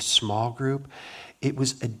gathered in our small group, it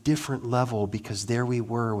was a different level because there we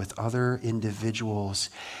were with other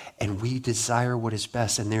individuals, and we desire what is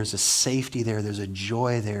best. And there's a safety there, there's a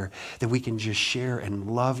joy there that we can just share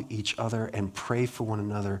and love each other and pray for one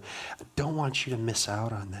another. I don't want you to miss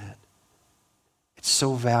out on that. It's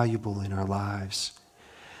so valuable in our lives.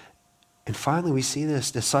 And finally, we see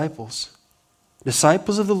this, disciples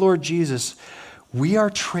of the Lord Jesus, we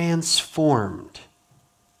are transformed.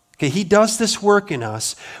 Okay, He does this work in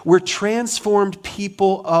us. We're transformed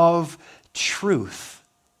people of truth.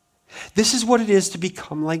 This is what it is to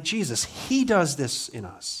become like Jesus. He does this in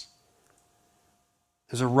us.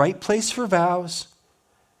 There's a right place for vows.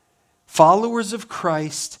 Followers of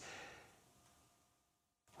Christ,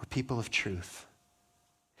 we're people of truth.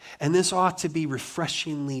 And this ought to be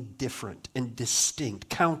refreshingly different and distinct,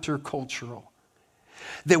 countercultural.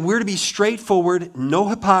 That we're to be straightforward, no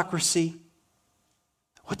hypocrisy.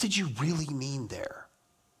 What did you really mean there?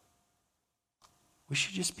 We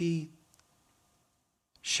should just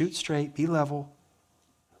shoot straight, be level.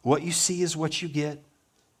 What you see is what you get.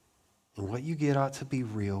 And what you get ought to be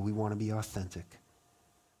real. We want to be authentic.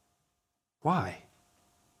 Why?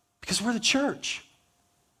 Because we're the church.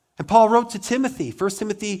 And Paul wrote to Timothy, 1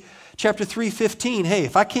 Timothy chapter 3:15, hey,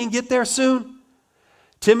 if I can't get there soon,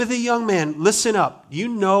 Timothy, young man, listen up. You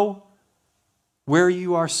know where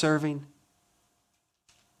you are serving.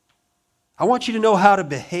 I want you to know how to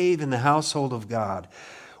behave in the household of God,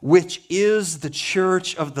 which is the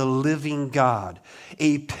church of the living God,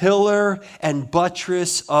 a pillar and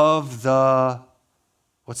buttress of the,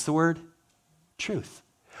 what's the word? Truth.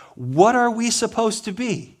 What are we supposed to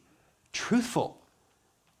be? Truthful.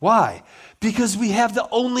 Why? Because we have the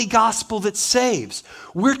only gospel that saves.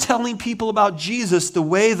 We're telling people about Jesus, the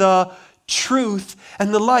way, the truth,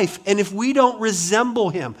 and the life. And if we don't resemble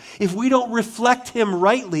him, if we don't reflect him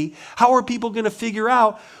rightly, how are people going to figure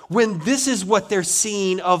out when this is what they're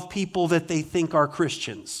seeing of people that they think are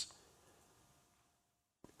Christians?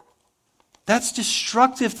 That's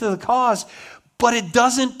destructive to the cause, but it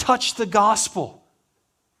doesn't touch the gospel.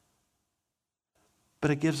 But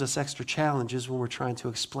it gives us extra challenges when we're trying to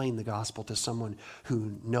explain the gospel to someone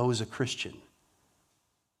who knows a Christian.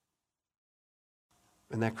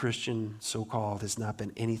 And that Christian, so-called, has not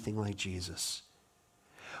been anything like Jesus.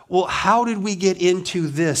 Well, how did we get into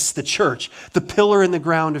this, the church, the pillar and the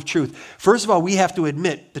ground of truth? First of all, we have to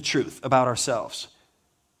admit the truth about ourselves.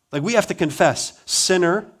 Like, we have to confess,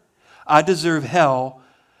 sinner, I deserve hell,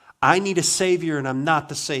 I need a Savior and I'm not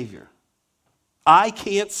the Savior. I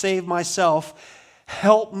can't save myself.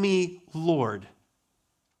 Help me, Lord.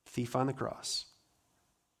 Thief on the cross.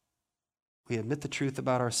 We admit the truth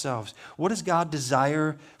about ourselves. What does God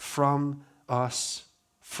desire from us,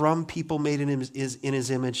 from people made in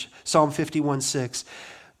his image? Psalm 51:6.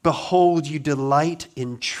 Behold, you delight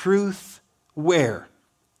in truth. Where?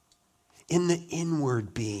 In the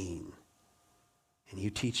inward being. And you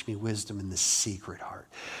teach me wisdom in the secret heart.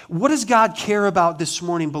 What does God care about this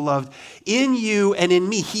morning, beloved? In you and in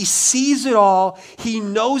me. He sees it all. He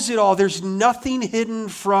knows it all. There's nothing hidden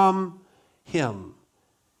from him.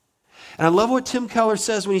 And I love what Tim Keller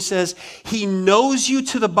says when he says, he knows you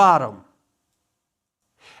to the bottom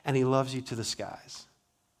and he loves you to the skies.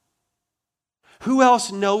 Who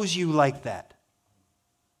else knows you like that?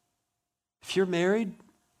 If you're married,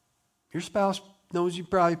 your spouse knows you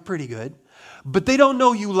probably pretty good. But they don't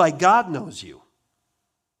know you like God knows you.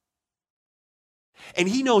 And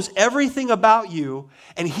he knows everything about you,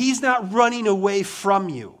 and he's not running away from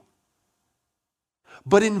you,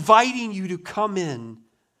 but inviting you to come in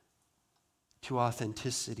to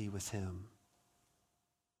authenticity with him.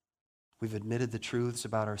 We've admitted the truths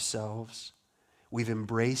about ourselves. We've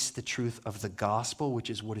embraced the truth of the gospel, which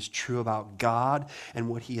is what is true about God and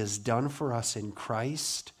what he has done for us in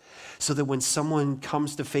Christ. So that when someone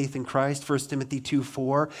comes to faith in Christ, 1 Timothy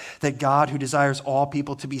 2:4, that God who desires all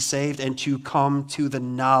people to be saved and to come to the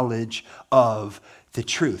knowledge of the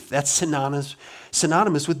truth. That's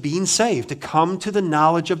synonymous with being saved, to come to the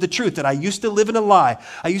knowledge of the truth. That I used to live in a lie.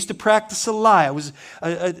 I used to practice a lie.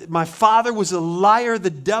 My father was a liar, the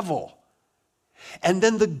devil. And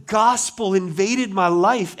then the gospel invaded my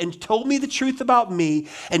life and told me the truth about me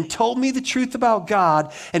and told me the truth about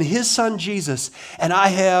God and his son Jesus. And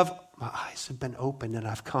my eyes have been opened and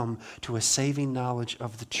I've come to a saving knowledge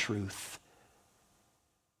of the truth.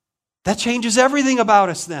 That changes everything about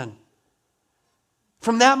us then.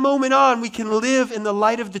 From that moment on, we can live in the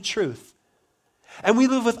light of the truth. And we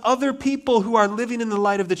live with other people who are living in the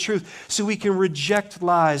light of the truth so we can reject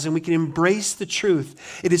lies and we can embrace the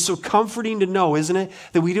truth. It is so comforting to know, isn't it,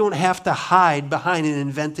 that we don't have to hide behind an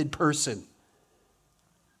invented person.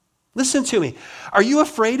 Listen to me. Are you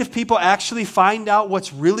afraid if people actually find out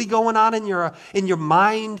what's really going on in your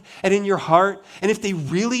mind and in your heart, and if they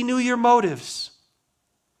really knew your motives?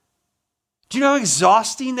 Do you know how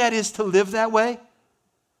exhausting that is to live that way?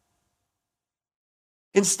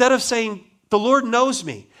 Instead of saying, the Lord knows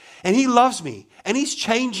me, and he loves me, and he's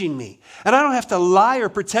changing me. And I don't have to lie or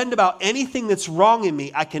pretend about anything that's wrong in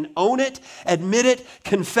me. I can own it, admit it,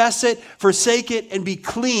 confess it, forsake it, and be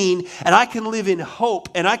clean. And I can live in hope,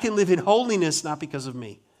 and I can live in holiness, not because of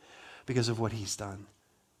me, because of what he's done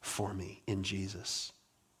for me in Jesus.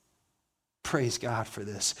 Praise God for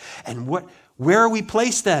this. And where are we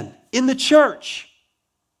placed then? In the church,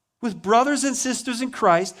 with brothers and sisters in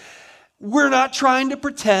Christ. We're not trying to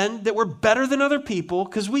pretend that we're better than other people,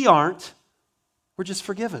 because we aren't. We're just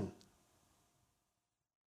forgiven.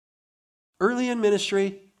 Early in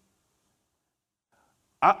ministry,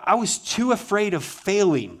 I was too afraid of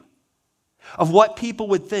failing, of what people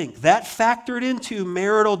would think. That factored into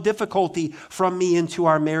marital difficulty from me into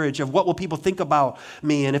our marriage, of what will people think about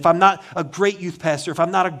me, and if I'm not a great youth pastor, if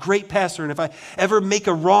I'm not a great pastor, and if I ever make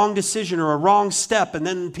a wrong decision or a wrong step, and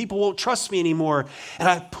then people won't trust me anymore. And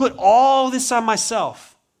I put all this on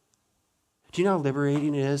myself. Do you know how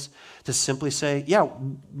liberating it is to simply say, yeah,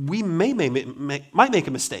 we might make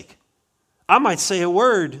a mistake. I might say a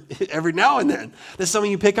word every now and then that some of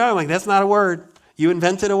you pick on, like, that's not a word. You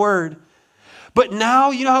invented a word. But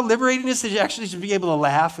now, you know how liberating it is to actually just be able to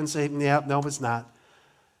laugh and say, yeah, no, it's not.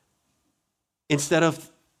 Instead of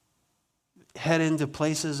head into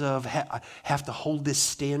places of have to hold this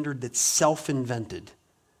standard that's self-invented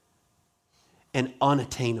and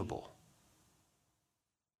unattainable.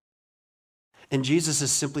 And Jesus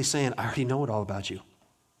is simply saying, I already know it all about you.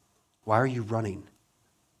 Why are you running?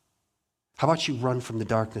 How about you run from the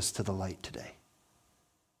darkness to the light today?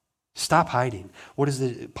 Stop hiding. What does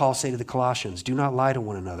Paul say to the Colossians? Do not lie to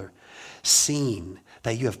one another, seeing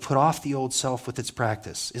that you have put off the old self with its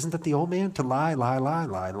practice. Isn't that the old man? To lie, lie, lie,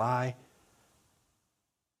 lie, lie.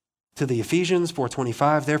 To the Ephesians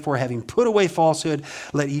 4:25, therefore, having put away falsehood,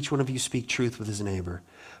 let each one of you speak truth with his neighbor,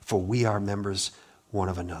 for we are members one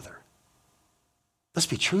of another. Let's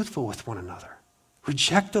be truthful with one another.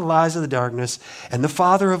 Reject the lies of the darkness and the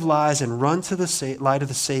father of lies and run to the light of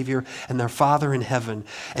the Savior and their Father in heaven.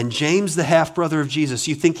 And James, the half-brother of Jesus,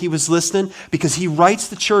 you think he was listening? Because he writes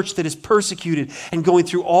the church that is persecuted and going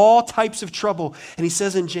through all types of trouble. And he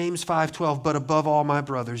says in James 5:12, but above all, my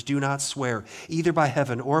brothers, do not swear, either by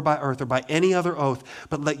heaven or by earth or by any other oath,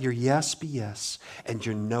 but let your yes be yes and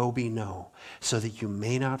your no be no, so that you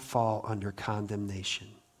may not fall under condemnation.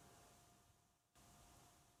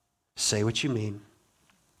 Say what you mean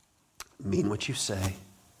what you say,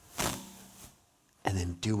 and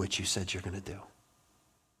then do what you said you're going to do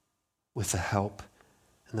with the help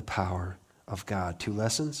and the power of God. 2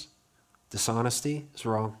 lessons. Dishonesty is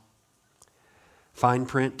wrong. Fine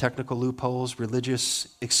print, technical loopholes, religious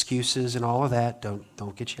excuses, and all of that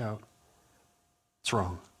don't get you out. It's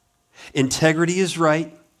wrong. Integrity is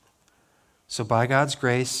right. So by God's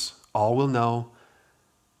grace, all will know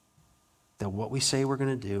that what we say we're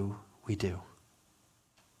going to do, we do.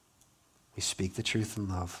 We speak the truth in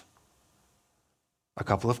love. A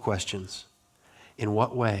couple of questions. In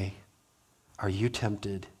what way are you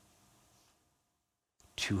tempted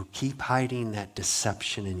to keep hiding that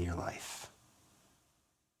deception in your life?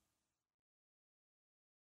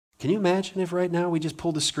 Can you imagine if right now we just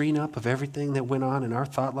pulled the screen up of everything that went on in our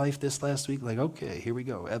thought life this last week? Like, okay, here we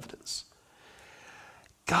go, evidence.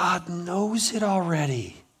 God knows it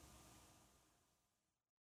already.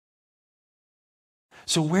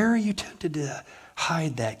 So where are you tempted to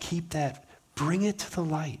hide that, keep that, bring it to the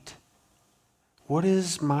light? What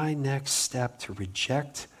is my next step to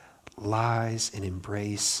reject lies and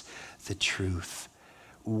embrace the truth?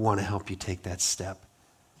 We want to help you take that step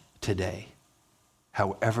today.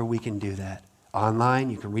 However we can do that. Online,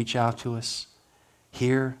 you can reach out to us.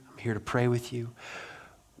 Here, I'm here to pray with you.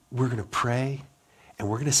 We're going to pray, and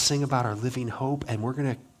we're going to sing about our living hope, and we're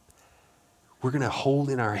going to hold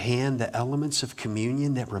in our hand the elements of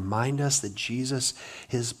communion that remind us that Jesus,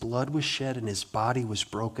 his blood was shed and his body was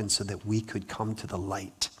broken so that we could come to the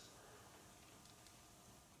light.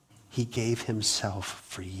 He gave himself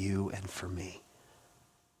for you and for me.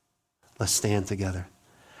 Let's stand together.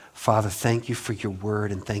 Father, thank you for your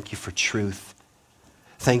word and thank you for truth.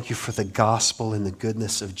 Thank you for the gospel and the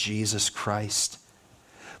goodness of Jesus Christ.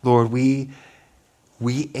 Lord, we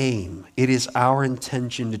aim, it is our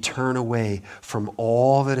intention to turn away from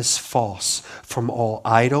all that is false, from all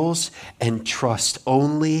idols, and trust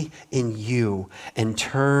only in you, and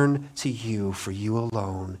turn to you, for you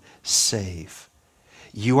alone save.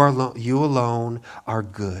 You alone are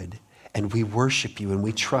good, and we worship you and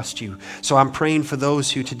we trust you. So I'm praying for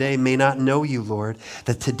those who today may not know you, Lord,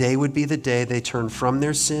 that today would be the day they turn from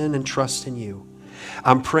their sin and trust in you.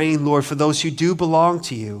 I'm praying, Lord, for those who do belong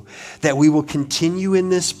to you, that we will continue in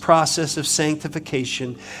this process of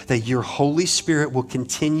sanctification, that your Holy Spirit will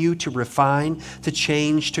continue to refine, to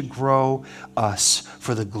change, to grow us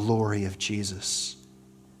for the glory of Jesus.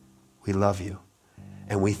 We love you,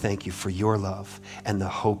 and we thank you for your love and the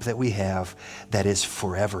hope that we have that is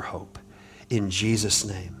forever hope. In Jesus'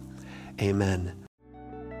 name, amen.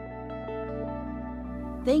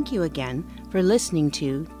 Thank you again for listening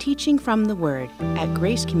to Teaching from the Word at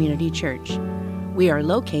Grace Community Church. We are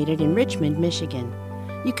located in Richmond, Michigan.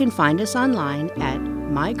 You can find us online at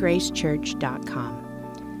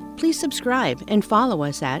mygracechurch.com. Please subscribe and follow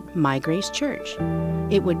us at My Grace Church.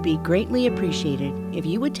 It would be greatly appreciated if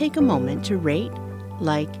you would take a moment to rate,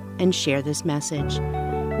 like, and share this message.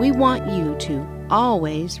 We want you to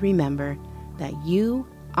always remember that you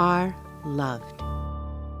are loved.